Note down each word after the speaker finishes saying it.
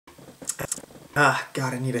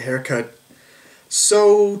God, I need a haircut.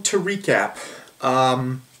 So, to recap,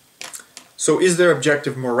 so is there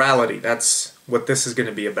objective morality? That's what this is going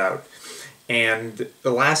to be about. And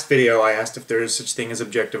the last video I asked if there is such thing as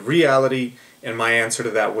objective reality, and my answer to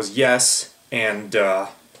that was yes, and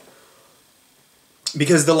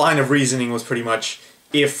because the line of reasoning was pretty much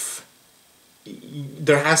if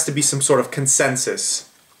there has to be some sort of consensus,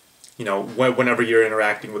 you know, whenever you're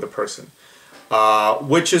interacting with a person.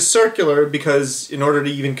 Which is circular because in order to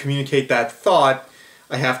even communicate that thought,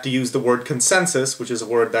 I have to use the word consensus, which is a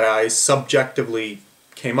word that I subjectively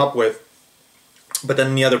came up with. But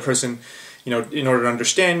then the other person, you know, in order to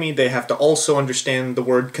understand me, they have to also understand the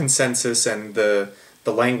word consensus and the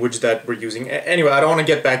language that we're using. Anyway, I don't want to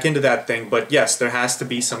get back into that thing, but yes, there has to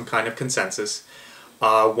be some kind of consensus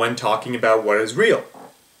when talking about what is real,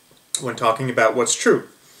 when talking about what's true.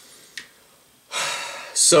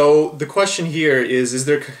 So the question here is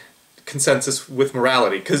there consensus with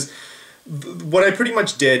morality? Because what I pretty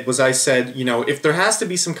much did was I said, you know, if there has to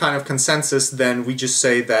be some kind of consensus, then we just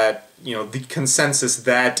say that, you know, the consensus,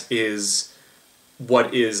 that is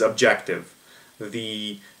what is objective.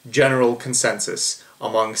 The general consensus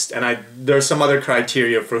amongst, and there's some other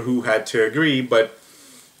criteria for who had to agree, but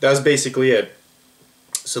that was basically it.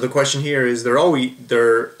 So the question here is there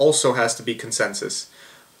also has to be consensus.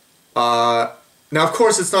 Now, of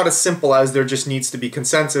course, it's not as simple as there just needs to be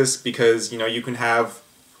consensus, because, you know, you can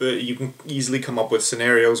easily come up with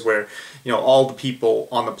scenarios where, you know, all the people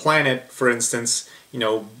on the planet, for instance, you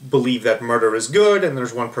know, believe that murder is good, and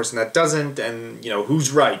there's one person that doesn't, and, you know,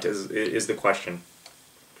 who's right is the question.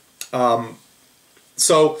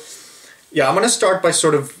 So, yeah, I'm going to start by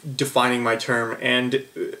sort of defining my term, and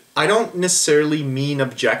I don't necessarily mean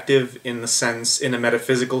objective in the sense, in a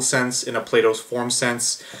metaphysical sense, in a Plato's form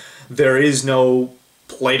sense. There is no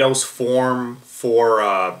Plato's form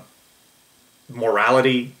for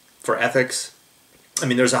morality, for ethics. I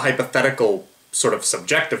mean, there's a hypothetical sort of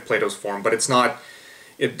subjective Plato's form, but it's not.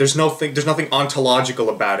 There's nothing ontological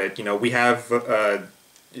about it. You know, we have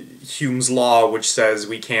Hume's law, which says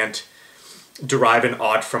we can't derive an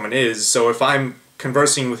ought from an is. So if I'm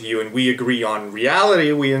conversing with you and we agree on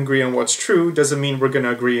reality, we agree on what's true, doesn't mean we're going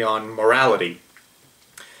to agree on morality.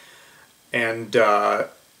 And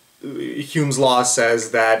Hume's law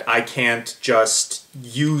says that I can't just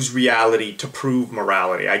use reality to prove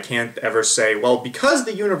morality. I can't ever say, well, because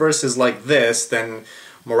the universe is like this, then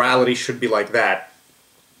morality should be like that.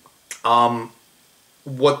 I'm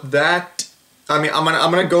gonna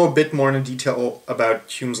go a bit more into detail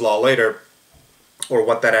about Hume's law later, or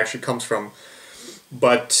what that actually comes from.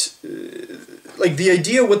 But like, the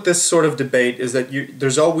idea with this sort of debate is that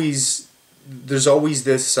there's always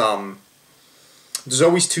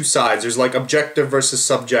two sides. There's like objective versus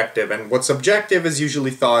subjective, and what's objective is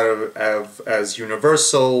usually thought of as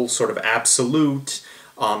universal, sort of absolute,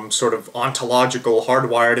 sort of ontological,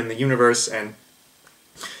 hardwired in the universe, and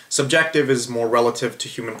subjective is more relative to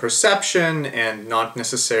human perception and not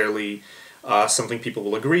necessarily something people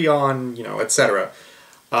will agree on, you know, etc.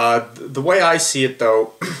 The way I see it,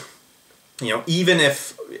 though, you know, even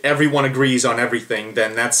if everyone agrees on everything,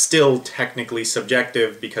 then that's still technically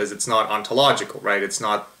subjective because it's not ontological, right? It's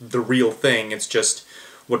not the real thing, it's just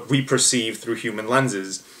what we perceive through human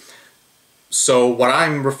lenses. So what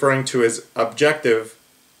I'm referring to as objective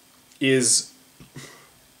is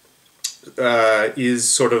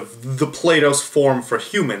sort of the Plato's form for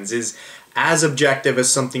humans, is as objective as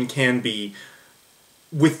something can be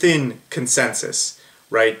within consensus.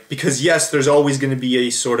 Right? Because yes, there's always going to be a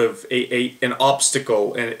sort of an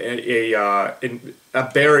obstacle, a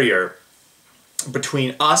barrier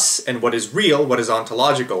between us and what is real, what is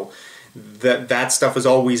ontological. That stuff is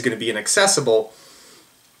always going to be inaccessible.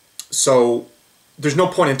 So there's no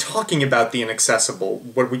point in talking about the inaccessible.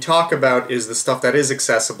 What we talk about is the stuff that is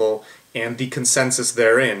accessible and the consensus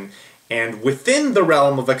therein. And within the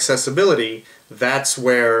realm of accessibility, that's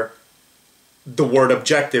where the word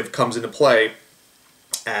objective comes into play,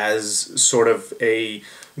 as sort of a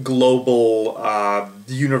global,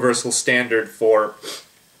 universal standard for,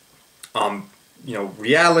 you know,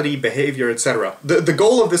 reality, behavior, etc. The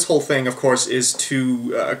goal of this whole thing, of course, is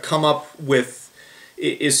to come up with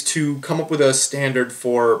a standard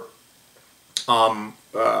for an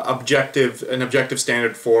objective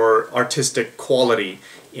standard for artistic quality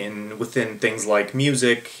within things like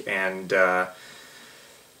music and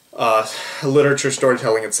literature,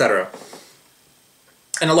 storytelling, etc.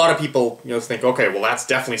 And a lot of people, you know, think, okay, well, that's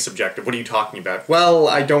definitely subjective. What are you talking about? Well,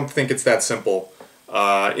 I don't think it's that simple.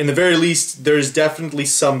 In the very least, there's definitely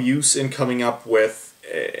some use in coming up with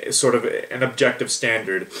sort of an objective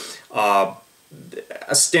standard.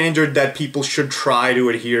 a standard that people should try to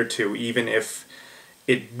adhere to, even if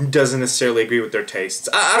it doesn't necessarily agree with their tastes.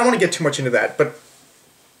 I don't want to get too much into that, but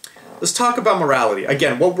let's talk about morality.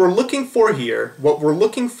 Again, what we're looking for here,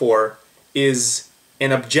 is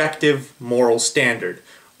an objective moral standard,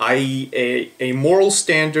 i.e. a moral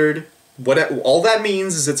standard. All that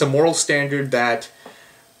means is it's a moral standard that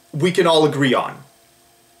we can all agree on.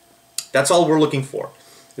 That's all we're looking for,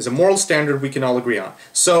 is a moral standard we can all agree on.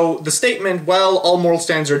 So the statement, well, all moral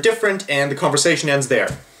standards are different, and the conversation ends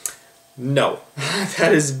there. No.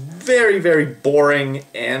 That is very, very boring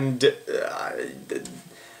and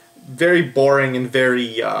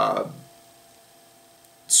very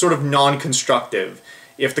sort of non-constructive.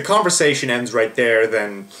 If the conversation ends right there,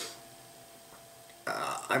 then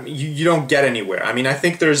I mean, you don't get anywhere. I mean, I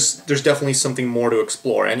think there's definitely something more to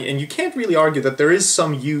explore, and you can't really argue that there is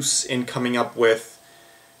some use in coming up with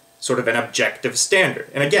sort of an objective standard.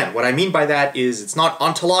 And again, what I mean by that is it's not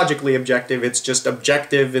ontologically objective, it's just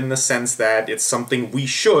objective in the sense that it's something we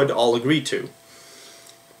should all agree to.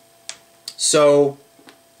 So,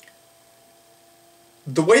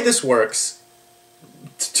 the way this works,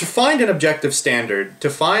 to find an objective standard, to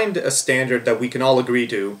find a standard that we can all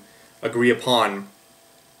agree upon,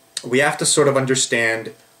 we have to sort of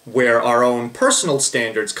understand where our own personal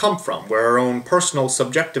standards come from, where our own personal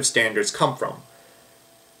subjective standards come from.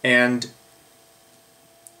 And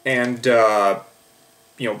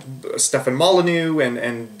you know, Stefan Molyneux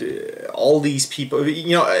and all these people,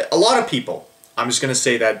 you know, a lot of people, I'm just going to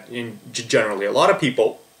say that generally, a lot of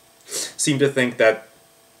people seem to think that,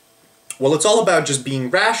 well, it's all about just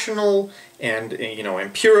being rational and, you know,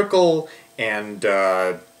 empirical and,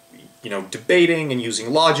 you know, debating and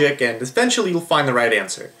using logic, and eventually you'll find the right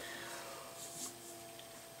answer.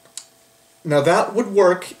 Now that would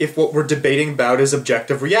work if what we're debating about is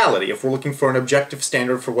objective reality. If we're looking for an objective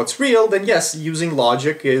standard for what's real, then yes, using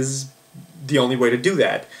logic is the only way to do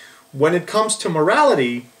that. When it comes to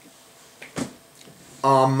morality,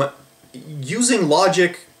 using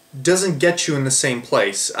logic doesn't get you in the same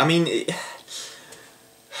place. I mean,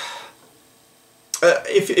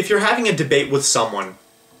 if you're having a debate with someone,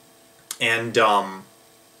 and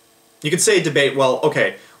you could say a debate, well,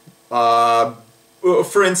 okay,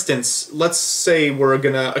 for instance, let's say we're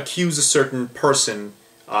going to accuse a certain person,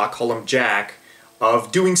 call him Jack,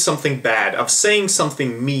 of doing something bad, of saying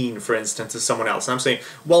something mean, for instance, to someone else. And I'm saying,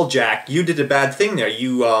 well, Jack, you did a bad thing there.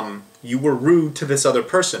 You were rude to this other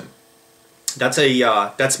person. That's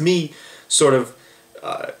me sort of,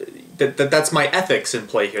 that's my ethics in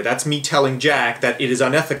play here. That's me telling Jack that it is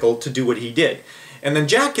unethical to do what he did. And then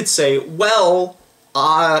Jack could say, well,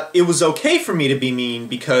 it was okay for me to be mean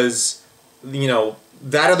because, you know,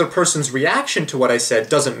 that other person's reaction to what I said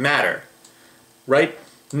doesn't matter, right?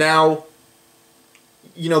 Now,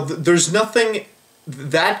 you know, there's nothing,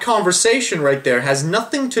 that conversation right there has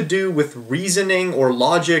nothing to do with reasoning or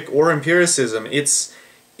logic or empiricism. It's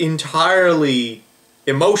entirely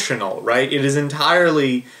emotional, right? It is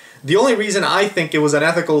entirely, the only reason I think it was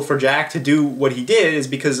unethical for Jack to do what he did is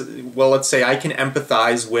because, well, let's say I can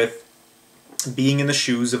empathize with being in the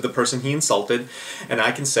shoes of the person he insulted, and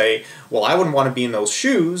I can say, well, I wouldn't want to be in those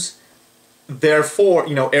shoes, therefore,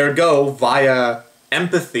 you know, ergo, via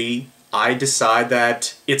empathy, I decide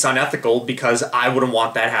that it's unethical because I wouldn't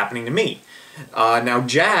want that happening to me. Now,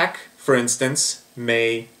 Jack, for instance,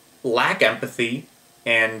 may lack empathy,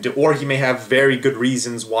 or he may have very good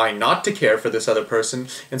reasons why not to care for this other person,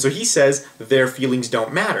 and so he says their feelings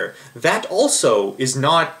don't matter. That also is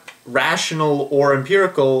not rational or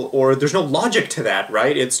empirical, or there's no logic to that,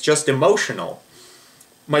 right? It's just emotional.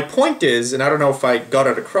 My point is, and I don't know if I got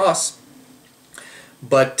it across,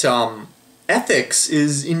 but ethics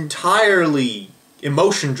is entirely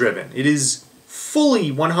emotion-driven. It is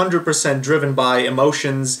fully 100% driven by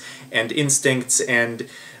emotions and instincts and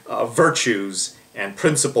virtues and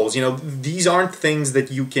principles. You know, these aren't things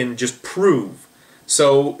that you can just prove.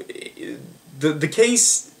 So the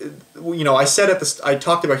case, you know, I said I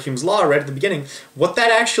talked about Hume's law right at the beginning. What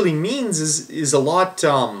that actually means is a lot,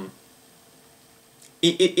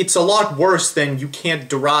 it's a lot worse than you can't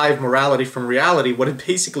derive morality from reality. What it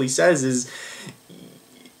basically says is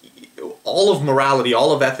all of morality,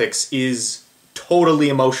 all of ethics is totally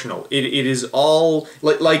emotional. It is all,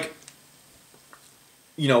 like,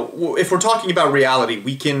 you know, if we're talking about reality,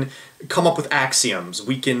 we can come up with axioms.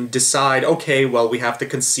 We can decide, okay, well, we have to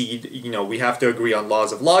concede, you know, we have to agree on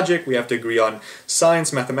laws of logic, we have to agree on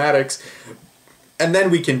science, mathematics, and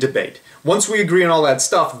then we can debate. Once we agree on all that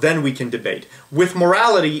stuff, then we can debate. With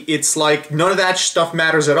morality, it's like none of that stuff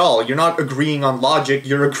matters at all. You're not agreeing on logic,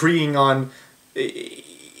 you're agreeing on...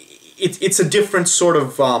 It's a different sort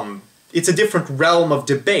of it's a different realm of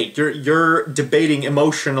debate. You're debating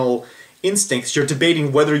emotional instincts. You're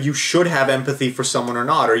debating whether you should have empathy for someone or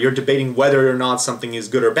not, or you're debating whether or not something is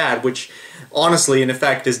good or bad, which honestly, in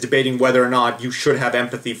effect, is debating whether or not you should have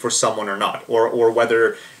empathy for someone or not, or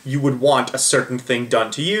whether you would want a certain thing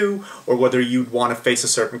done to you, or whether you'd want to face a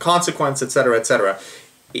certain consequence, etc., etc.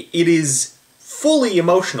 It is fully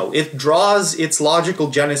emotional. It draws its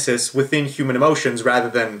logical genesis within human emotions rather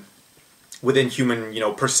than within human,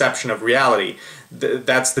 perception of reality.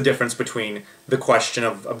 That's the difference between the question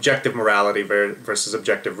of objective morality versus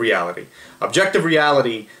objective reality. Objective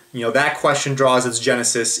reality, that question draws its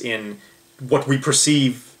genesis in what we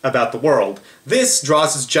perceive about the world. This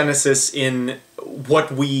draws its genesis in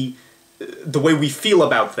the way we feel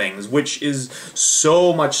about things, which is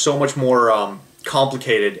so much more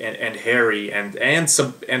complicated and hairy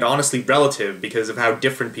and honestly relative because of how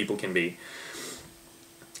different people can be.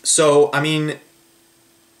 So, I mean,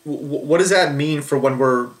 what does that mean for when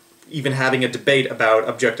we're even having a debate about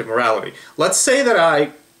objective morality? Let's say that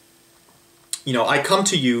I come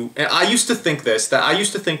to you, and I used to think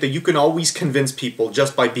that you can always convince people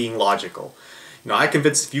just by being logical. I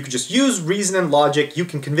convinced if you could just use reason and logic, you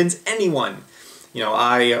can convince anyone. When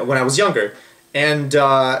I was younger, and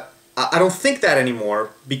I don't think that anymore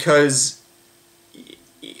because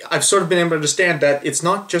I've sort of been able to understand that it's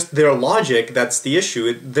not just their logic that's the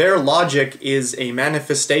issue. Their logic is a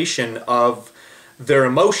manifestation of their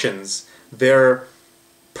emotions, their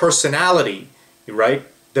personality, right?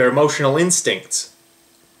 Their emotional instincts.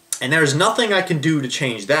 And there's nothing I can do to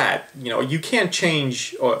change that. You can't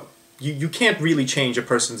change, or you can't really change a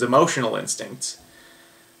person's emotional instincts,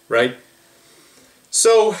 right?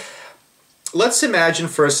 So let's imagine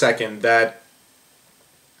for a second that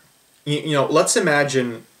let's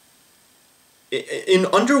imagine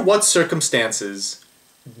under what circumstances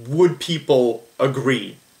would people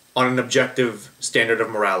agree on an objective standard of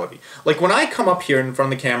morality? Like when I come up here in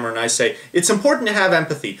front of the camera and I say, it's important to have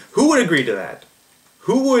empathy, who would agree to that?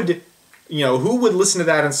 Who would listen to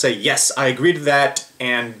that and say, yes, I agree to that,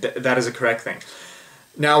 and that is a correct thing?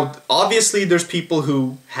 Now, obviously there's people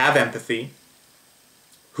who have empathy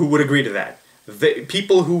who would agree to that.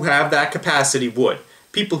 People who have that capacity would.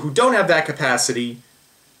 People who don't have that capacity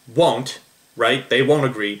won't, right? They won't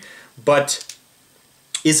agree. But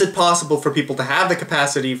is it possible for people to have the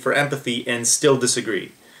capacity for empathy and still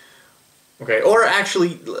disagree? Okay, or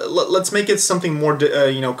actually, let's make it something more,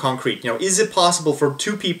 concrete. Is it possible for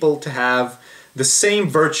two people to have the same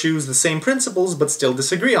virtues, the same principles, but still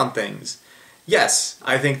disagree on things? Yes,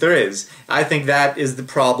 I think there is. I think that is the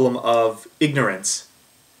problem of ignorance.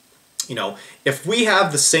 If we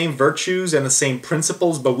have the same virtues and the same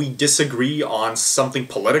principles, but we disagree on something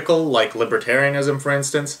political, like libertarianism, for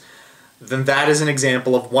instance, then that is an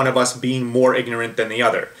example of one of us being more ignorant than the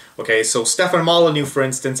other. Okay, so Stefan Molyneux, for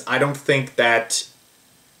instance, I don't think that,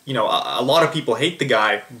 a lot of people hate the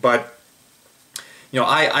guy, but,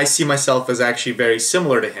 I see myself as actually very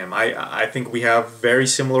similar to him. I think we have very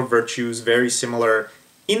similar virtues, very similar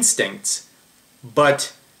instincts,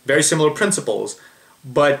 but very similar principles,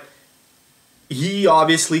 but he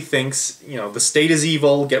obviously thinks, the state is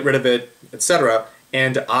evil, get rid of it, etc.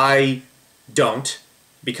 And I don't,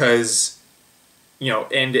 because,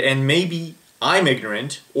 and maybe I'm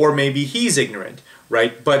ignorant, or maybe he's ignorant,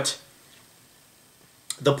 right? But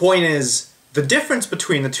the point is, the difference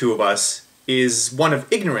between the two of us is one of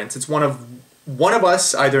ignorance. It's one of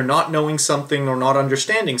us either not knowing something or not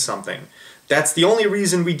understanding something. That's the only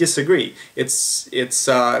reason we disagree. And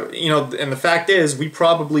the fact is, we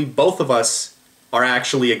probably, both of us, are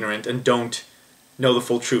actually ignorant and don't know the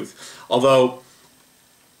full truth. Although,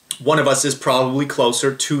 one of us is probably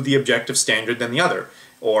closer to the objective standard than the other.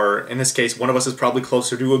 Or, in this case, one of us is probably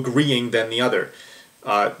closer to agreeing than the other.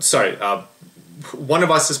 One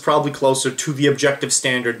of us is probably closer to the objective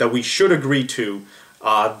standard that we should agree to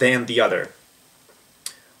than the other.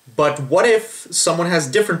 But what if someone has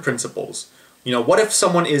different principles? What if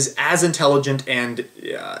someone is as intelligent and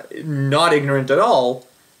not ignorant at all?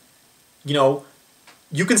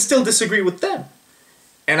 You can still disagree with them.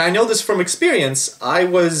 And I know this from experience. I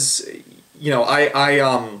was,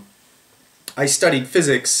 I studied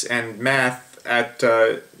physics and math at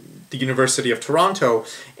the University of Toronto,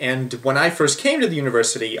 and when I first came to the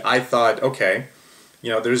university, I thought, okay,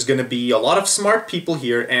 there's going to be a lot of smart people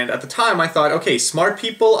here, and at the time I thought, okay, smart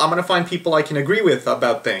people, I'm going to find people I can agree with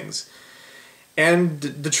about things. And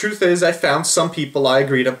the truth is, I found some people I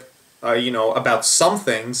agreed about some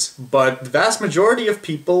things, but the vast majority of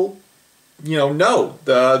people, no.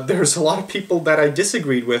 There's a lot of people that I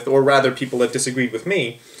disagreed with, or rather people that disagreed with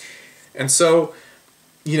me. And so,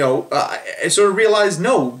 I sort of realized,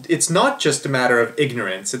 no, it's not just a matter of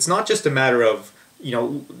ignorance. It's not just a matter of,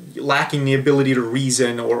 lacking the ability to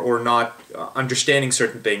reason or not understanding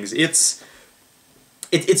certain things. It's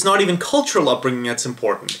not even cultural upbringing that's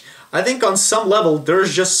important. I think on some level,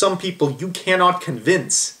 there's just some people you cannot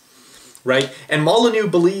convince, right? And Molyneux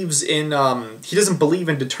believes in, he doesn't believe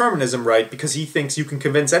in determinism, right? Because he thinks you can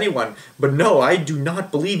convince anyone. But no, I do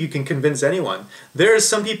not believe you can convince anyone. There are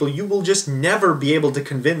some people you will just never be able to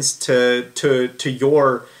convince to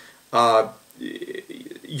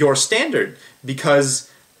your standard,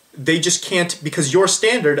 because they just can't, because your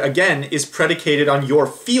standard, again, is predicated on your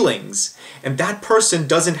feelings. And that person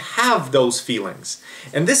doesn't have those feelings.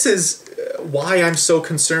 And this is why I'm so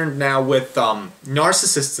concerned now with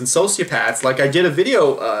narcissists and sociopaths. Like I did a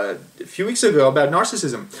video a few weeks ago about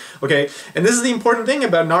narcissism, okay? And this is the important thing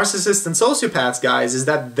about narcissists and sociopaths, guys, is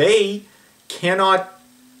that they cannot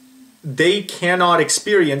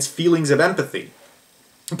experience feelings of empathy,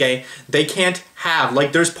 okay? They can't have,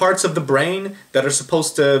 like, there's parts of the brain that are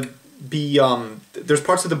supposed to be, there's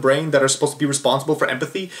parts of the brain that are supposed to be responsible for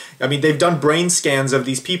empathy. I mean, they've done brain scans of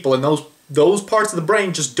these people, and those parts of the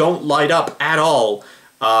brain just don't light up at all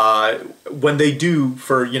when they do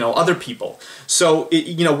for, other people. So,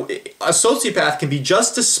 a sociopath can be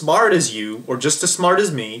just as smart as you or just as smart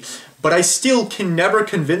as me, but I still can never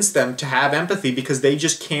convince them to have empathy because they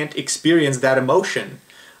just can't experience that emotion,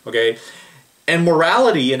 okay? And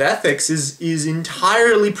morality and ethics is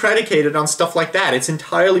entirely predicated on stuff like that. It's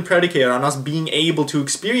entirely predicated on us being able to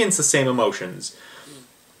experience the same emotions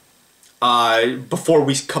before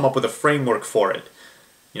we come up with a framework for it.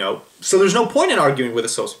 So there's no point in arguing with a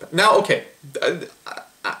sociopath. Now, okay,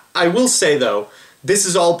 I will say, though, this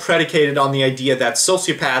is all predicated on the idea that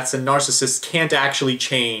sociopaths and narcissists can't actually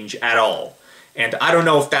change at all. And I don't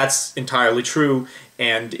know if that's entirely true,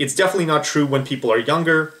 and it's definitely not true when people are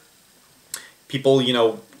younger. People,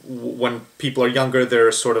 when people are younger,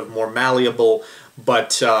 they're sort of more malleable,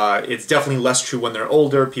 but it's definitely less true when they're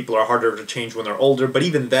older. People are harder to change when they're older, but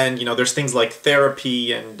even then, there's things like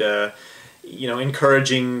therapy and,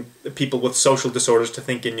 encouraging people with social disorders to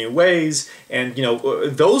think in new ways, and,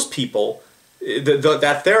 those people,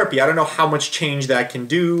 that therapy, I don't know how much change that can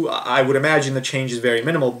do. I would imagine the change is very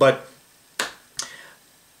minimal, but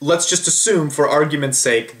let's just assume, for argument's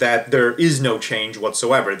sake, that there is no change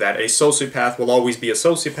whatsoever, that a sociopath will always be a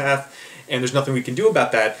sociopath, and there's nothing we can do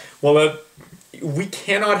about that. Well, we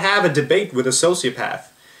cannot have a debate with a sociopath,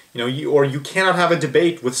 or you cannot have a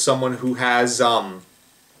debate with someone who has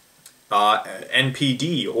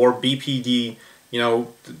NPD or BPD.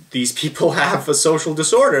 These people have a social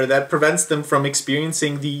disorder that prevents them from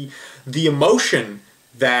experiencing the emotion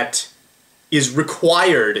that is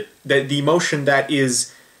required, that the emotion that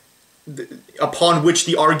is upon which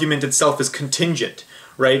the argument itself is contingent,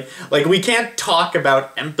 right? Like, we can't talk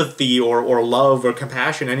about empathy or love or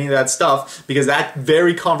compassion, any of that stuff, because that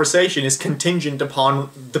very conversation is contingent upon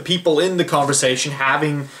the people in the conversation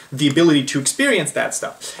having the ability to experience that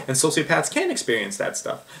stuff. And sociopaths can't experience that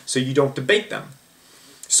stuff, so you don't debate them.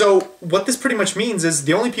 So what this pretty much means is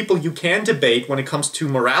the only people you can debate when it comes to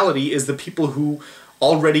morality is the people who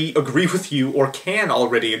already agree with you or can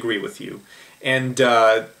already agree with you. And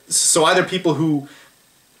so either people who,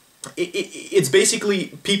 it's basically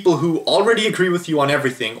people who already agree with you on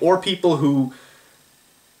everything, or people who,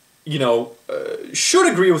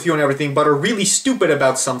 should agree with you on everything but are really stupid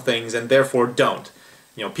about some things and therefore don't.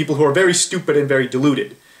 People who are very stupid and very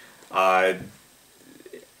deluded.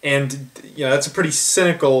 And, that's a pretty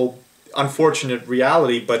cynical, unfortunate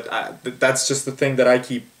reality, but that's just the thing that I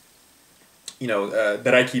keep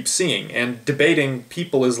seeing, and debating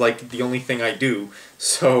people is like the only thing I do.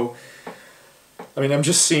 So, I mean, I'm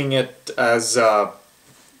just seeing it as sort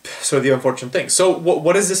of the unfortunate thing. So,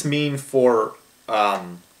 what does this mean for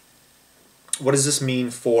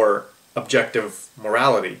objective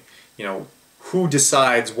morality? Who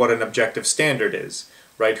decides what an objective standard is,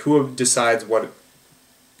 right? Who decides what,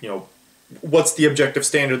 what's the objective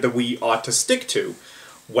standard that we ought to stick to?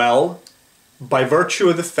 Well, by virtue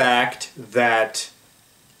of the fact that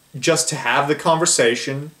just to have the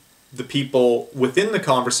conversation, the people within the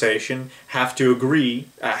conversation have to agree,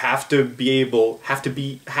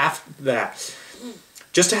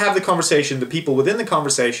 just to have the conversation, the people within the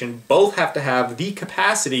conversation both have to have the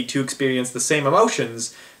capacity to experience the same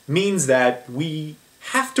emotions, means that we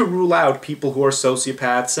have to rule out people who are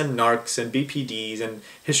sociopaths and narcs and BPDs and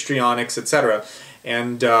histrionics, etc.,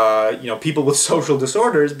 and people with social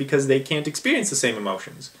disorders, because they can't experience the same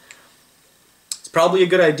emotions. It's probably a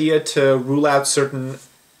good idea to rule out certain,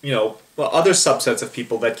 other subsets of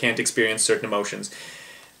people that can't experience certain emotions.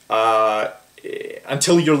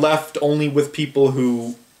 until you're left only with people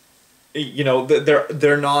who, you know,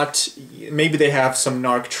 they're not, maybe they have some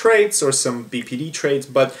narc traits or some BPD traits,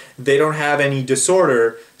 but they don't have any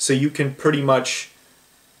disorder, so you can pretty much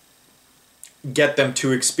get them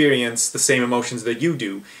to experience the same emotions that you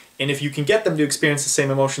do. And if you can get them to experience the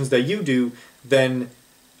same emotions that you do, then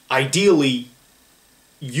ideally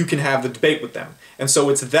you can have the debate with them. And so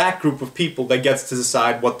it's that group of people that gets to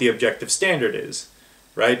decide what the objective standard is,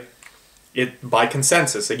 right? By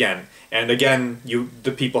consensus again. And again,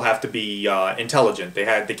 the people have to be intelligent.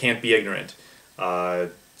 They can't be ignorant.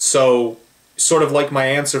 So sort of like my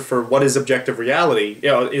answer for what is objective reality, you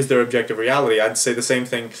know, is there objective reality? I'd say the same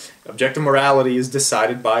thing. Objective morality is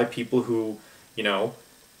decided by people who, you know,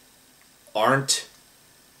 aren't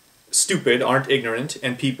stupid, aren't ignorant,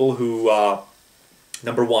 and people who,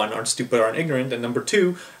 number one, aren't stupid, aren't ignorant, and number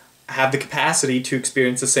two, have the capacity to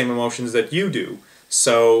experience the same emotions that you do.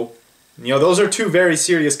 So, you know, those are two very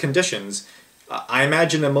serious conditions. I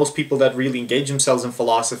imagine that most people that really engage themselves in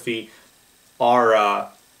philosophy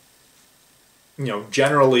are, you know,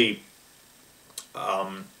 generally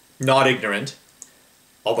not ignorant,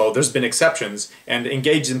 although there's been exceptions. And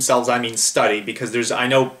engage themselves, I mean study, because I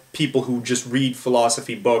know people who just read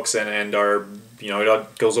philosophy books and are, you know,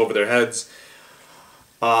 it goes over their heads.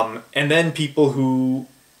 And then people who,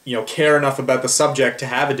 you know, care enough about the subject to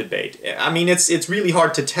have a debate. I mean, it's really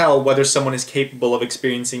hard to tell whether someone is capable of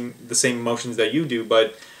experiencing the same emotions that you do,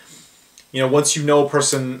 but, you know, once you know a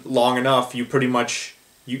person long enough, you pretty much,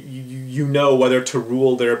 you know whether to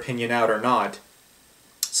rule their opinion out or not.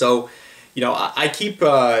 So, you know, I keep,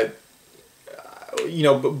 you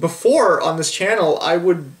know, before on this channel, I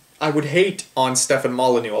would hate on Stefan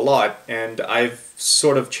Molyneux a lot, and I've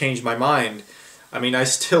sort of changed my mind. I mean, I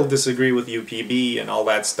still disagree with UPB and all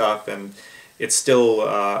that stuff, and it's still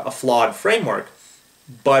a flawed framework.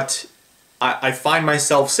 But I find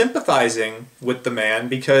myself sympathizing with the man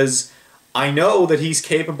because I know that he's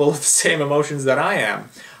capable of the same emotions that I am.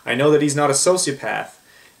 I know that he's not a sociopath.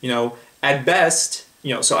 You know, at best,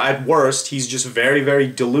 you know, so at worst, he's just very, very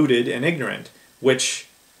deluded and ignorant, which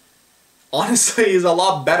honestly is a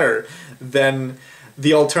lot better than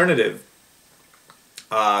the alternative.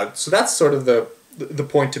 So that's sort of the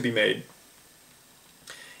point to be made.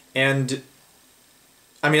 And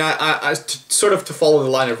I mean, sort of to follow the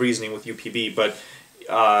line of reasoning with UPB, but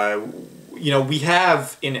you know, we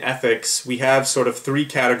have in ethics, we have sort of three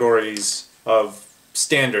categories of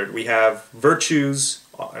standard. We have virtues,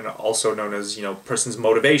 and also known as, you know, person's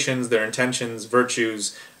motivations, their intentions,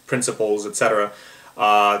 virtues, principles, etc.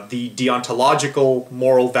 The deontological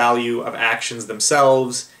moral value of actions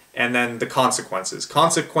themselves, and then the consequences.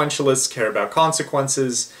 Consequentialists care about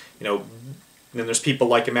consequences, you know. Then there's people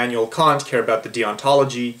like Immanuel Kant care about the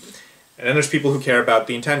deontology, and then there's people who care about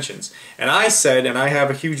the intentions. And I said, and I have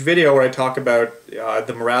a huge video where I talk about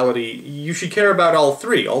the morality, you should care about all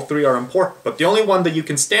three. All three are important, but the only one that you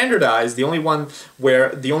can standardize, the only one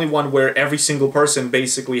where every single person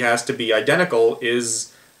basically has to be identical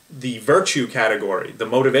is the virtue category, the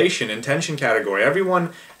motivation, intention category.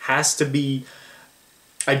 Everyone has to be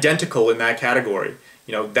identical in that category.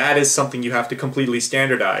 You know, that is something you have to completely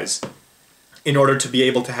standardize in order to be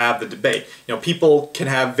able to have the debate. You know, people can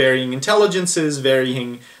have varying intelligences,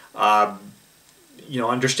 varying, you know,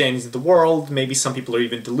 understandings of the world. Maybe some people are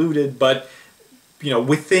even deluded, but, you know,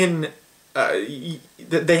 within,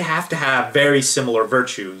 they have to have very similar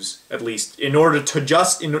virtues, at least, in order to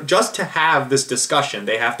just to have this discussion,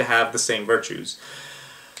 they have to have the same virtues.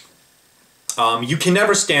 You can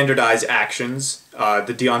never standardize actions,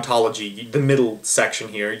 the deontology, the middle section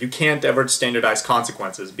here. You can't ever standardize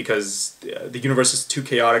consequences because the universe is too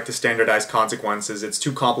chaotic to standardize consequences. It's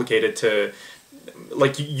too complicated to,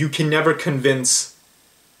 like, you can never convince,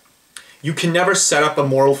 you can never set up a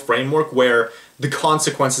moral framework where the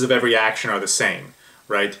consequences of every action are the same,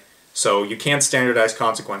 right? So you can't standardize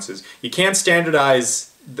consequences. You can't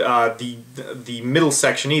standardize the middle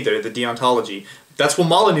section either, the deontology. That's what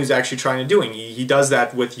Molyneux's actually trying to do. He does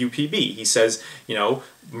that with UPB. He says, you know,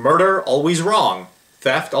 murder, always wrong.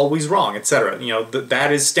 Theft, always wrong, etc. You know,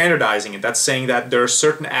 that is standardizing it. That's saying that there are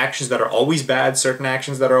certain actions that are always bad, certain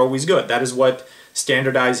actions that are always good. That is what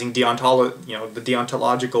standardizing the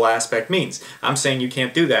deontological aspect means. I'm saying you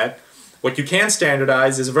can't do that. What you can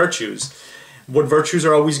standardize is virtues. What virtues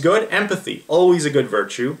are always good? Empathy, always a good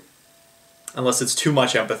virtue. Unless it's too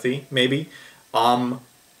much empathy, maybe.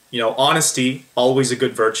 You know, honesty, always a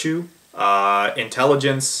good virtue.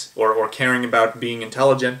 Intelligence, or caring about being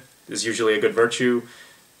intelligent, is usually a good virtue.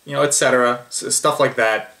 You know, etc. Stuff like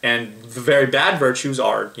that. And the very bad virtues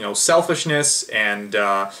are, you know, selfishness and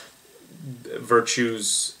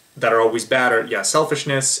virtues that are always bad are, yeah,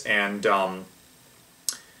 selfishness and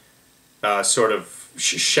sort of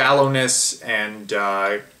shallowness and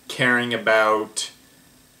caring about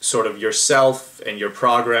sort of yourself and your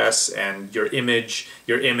progress and your image.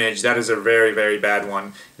 That is a very, very bad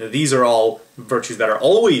one. Now, these are all virtues that are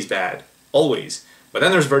always bad, always. But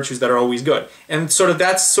then there's virtues that are always good. And sort of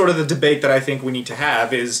that's sort of the debate that I think we need to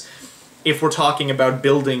have, is if we're talking about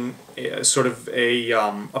building sort of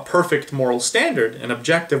a perfect moral standard, an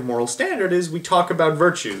objective moral standard, is we talk about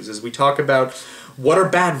virtues, is we talk about what are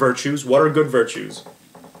bad virtues, what are good virtues.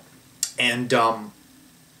 And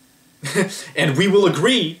and we will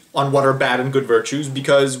agree on what are bad and good virtues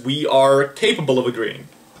because we are capable of agreeing.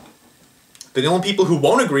 But the only people who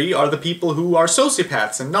won't agree are the people who are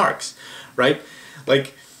sociopaths and narcs, right?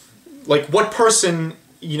 Like what person,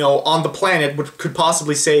 you know, on the planet could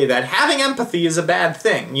possibly say that having empathy is a bad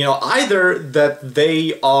thing? You know, either that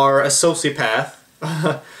they are a sociopath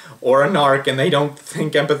or a narc and they don't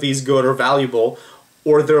think empathy is good or valuable,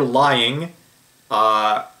 or they're lying,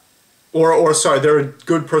 or sorry, they're a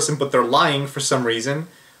good person but they're lying for some reason,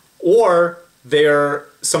 or they're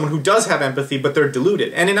someone who does have empathy but they're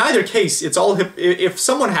deluded. And in either case, it's all if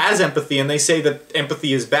someone has empathy and they say that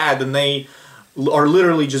empathy is bad, then they are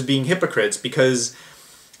literally just being hypocrites, because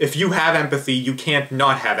if you have empathy, you can't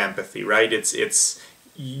not have empathy, right?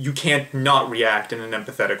 You can't not react in an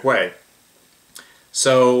empathetic way.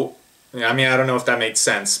 So, I mean, I don't know if that makes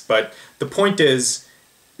sense, but the point is,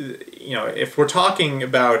 you know, if we're talking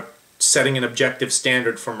about setting an objective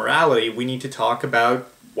standard for morality, we need to talk about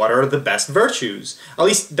what are the best virtues. At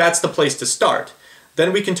least that's the place to start.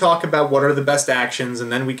 Then we can talk about what are the best actions, and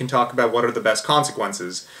then we can talk about what are the best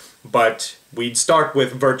consequences. But we'd start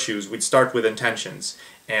with virtues, we'd start with intentions.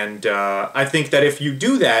 And I think that if you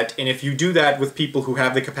do that, and if you do that with people who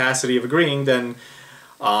have the capacity of agreeing, then,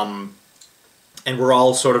 and we're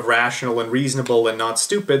all sort of rational and reasonable and not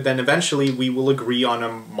stupid, then eventually we will agree on a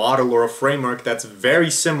model or a framework that's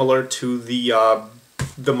very similar to the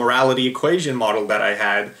morality equation model that I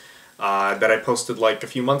had, that I posted like a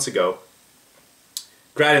few months ago.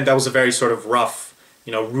 Granted, that was a very sort of rough,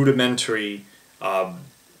 you know, rudimentary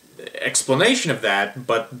explanation of that,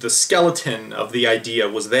 but the skeleton of the idea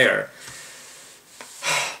was there.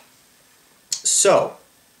 So,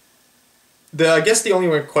 I guess the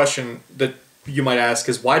only question that you might ask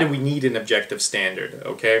is, why do we need an objective standard,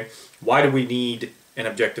 okay? Why do we need an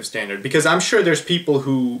objective standard? Because I'm sure there's people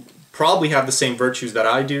who probably have the same virtues that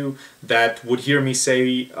I do that would hear me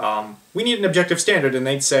say, we need an objective standard, and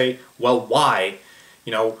they'd say, well, why?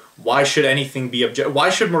 You know, why should anything be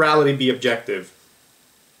why should morality be objective?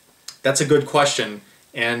 That's a good question,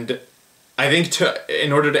 and I think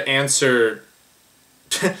in order to answer,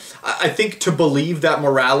 I think to believe that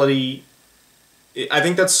morality, I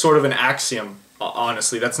think that's sort of an axiom,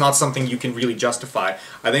 honestly. That's not something you can really justify.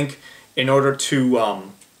 I think in order to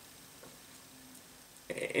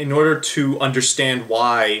understand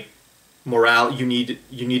why you need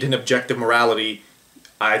an objective morality,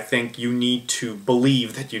 I think you need to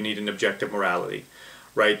believe that you need an objective morality,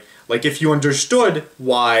 right? Like, if you understood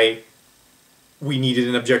why we needed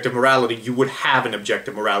an objective morality, you would have an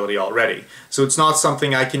objective morality already. So it's not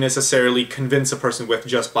something I can necessarily convince a person with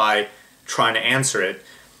just by trying to answer it.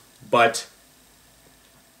 But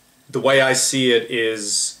the way I see it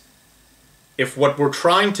is, if what we're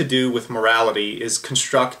trying to do with morality is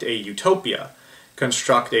construct a utopia,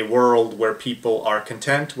 construct a world where people are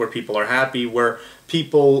content, where people are happy, where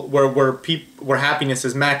happiness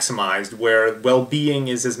is maximized, where well-being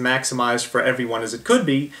is as maximized for everyone as it could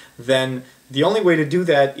be, then the only way to do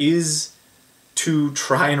that is to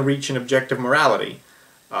try and reach an objective morality.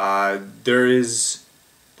 That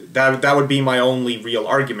would be my only real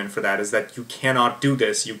argument for that, is that you cannot do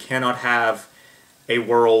this. You cannot have a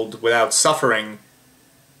world without suffering,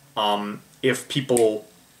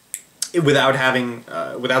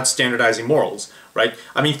 without standardizing morals, right?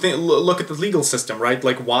 I mean, look at the legal system, right?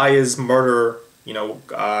 Like, why is murder, you know,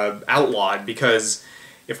 outlawed? Because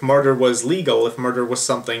if murder was legal, if murder was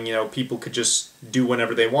something, you know, people could just do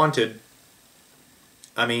whenever they wanted,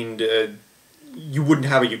 I mean, you wouldn't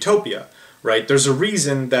have a utopia, right? There's a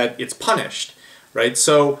reason that it's punished, right?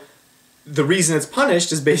 So the reason it's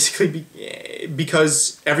punished is basically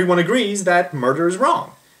because everyone agrees that murder is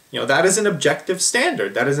wrong. You know, that is an objective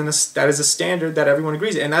standard. That is a standard that everyone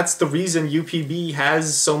agrees, and that's the reason UPB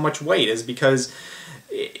has so much weight, is because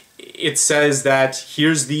it says that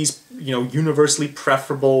here's these, you know, universally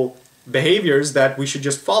preferable behaviors that we should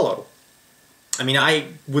just follow. I mean, I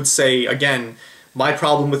would say, again, my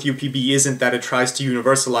problem with UPB isn't that it tries to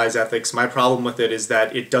universalize ethics. My problem with it is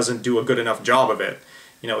that it doesn't do a good enough job of it.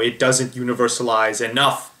 You know, it doesn't universalize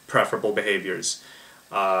enough preferable behaviors.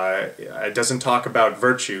 It doesn't talk about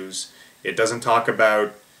virtues. It doesn't talk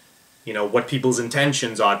about, you know, what people's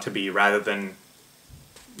intentions ought to be, rather than,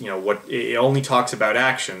 you know, what it only talks about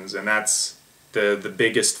actions, and that's the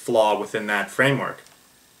biggest flaw within that framework.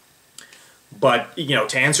 But, you know,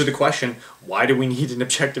 to answer the question, why do we need an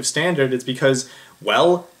objective standard? It's because,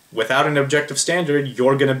 well, without an objective standard,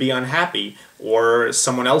 you're going to be unhappy, or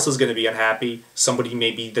someone else is going to be unhappy, somebody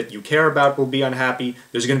maybe that you care about will be unhappy,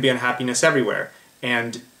 there's going to be unhappiness everywhere.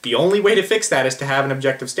 And the only way to fix that is to have an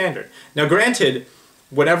objective standard. Now granted,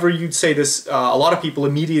 whenever you'd say this, a lot of people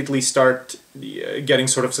immediately start getting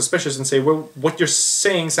sort of suspicious and say, well, what you're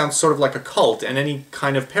saying sounds sort of like a cult, and any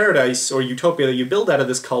kind of paradise or utopia that you build out of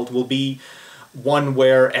this cult will be one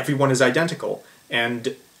where everyone is identical.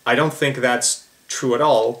 And I don't think that's true at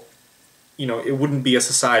all. You know, it wouldn't be a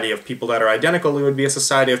society of people that are identical, it would be a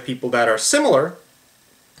society of people that are similar,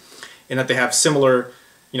 in that they have similar,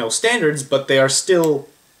 you know, standards, but they are still,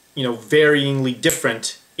 you know, varyingly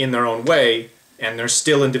different in their own way, and there's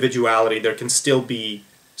still individuality, there can still be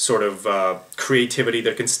sort of creativity,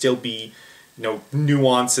 there can still be, you know,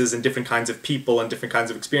 nuances and different kinds of people and different kinds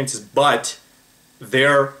of experiences, but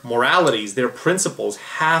their moralities, their principles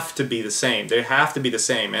have to be the same. They have to be the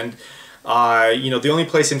same. And, you know, the only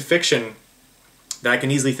place in fiction that I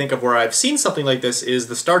can easily think of where I've seen something like this is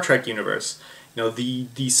the Star Trek universe. You know,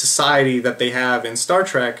 the society that they have in Star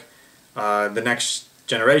Trek, The Next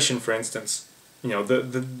Generation, for instance, you know,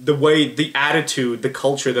 the way, the attitude, the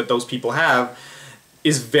culture that those people have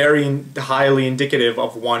is very highly indicative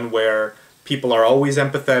of one where people are always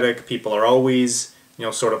empathetic, people are always, you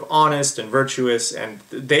know, sort of honest and virtuous, and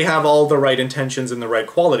they have all the right intentions and the right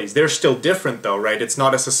qualities. They're still different though, right? It's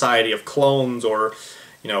not a society of clones or,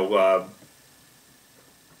 you know,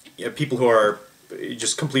 people who are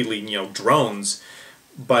just completely, you know, drones.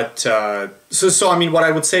 But so I mean, what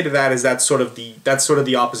I would say to that is that's sort of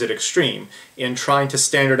the opposite extreme. In trying to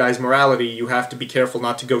standardize morality, you have to be careful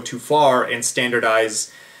not to go too far and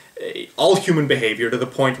standardize all human behavior to the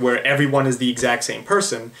point where everyone is the exact same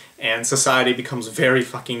person, and society becomes very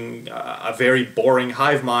fucking a very boring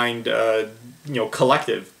hive mind, you know,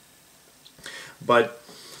 collective. But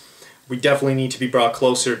we definitely need to be brought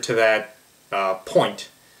closer to that point.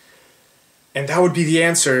 And that would be the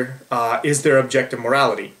answer, is there objective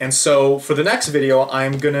morality? And so for the next video,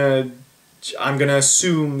 I'm gonna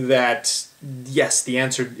assume that yes, the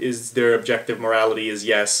answer is there objective morality is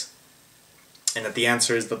yes, and that the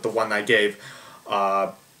answer is that the one I gave,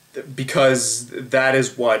 because that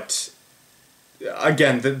is what,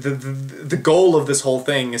 again, the goal of this whole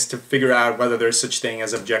thing is to figure out whether there's such thing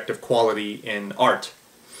as objective quality in art.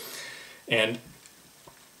 And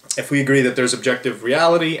if we agree that there's objective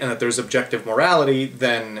reality and that there's objective morality,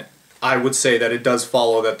 then I would say that it does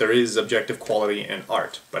follow that there is objective quality in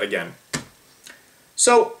art. But again,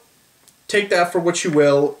 so take that for what you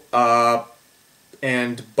will,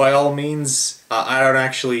 and by all means,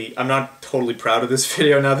 I'm not totally proud of this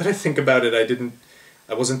video now that I think about it.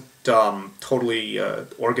 I wasn't totally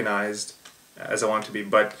organized as I want to be,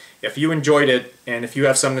 but if you enjoyed it and if you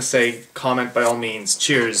have something to say, comment by all means.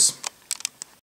 Cheers.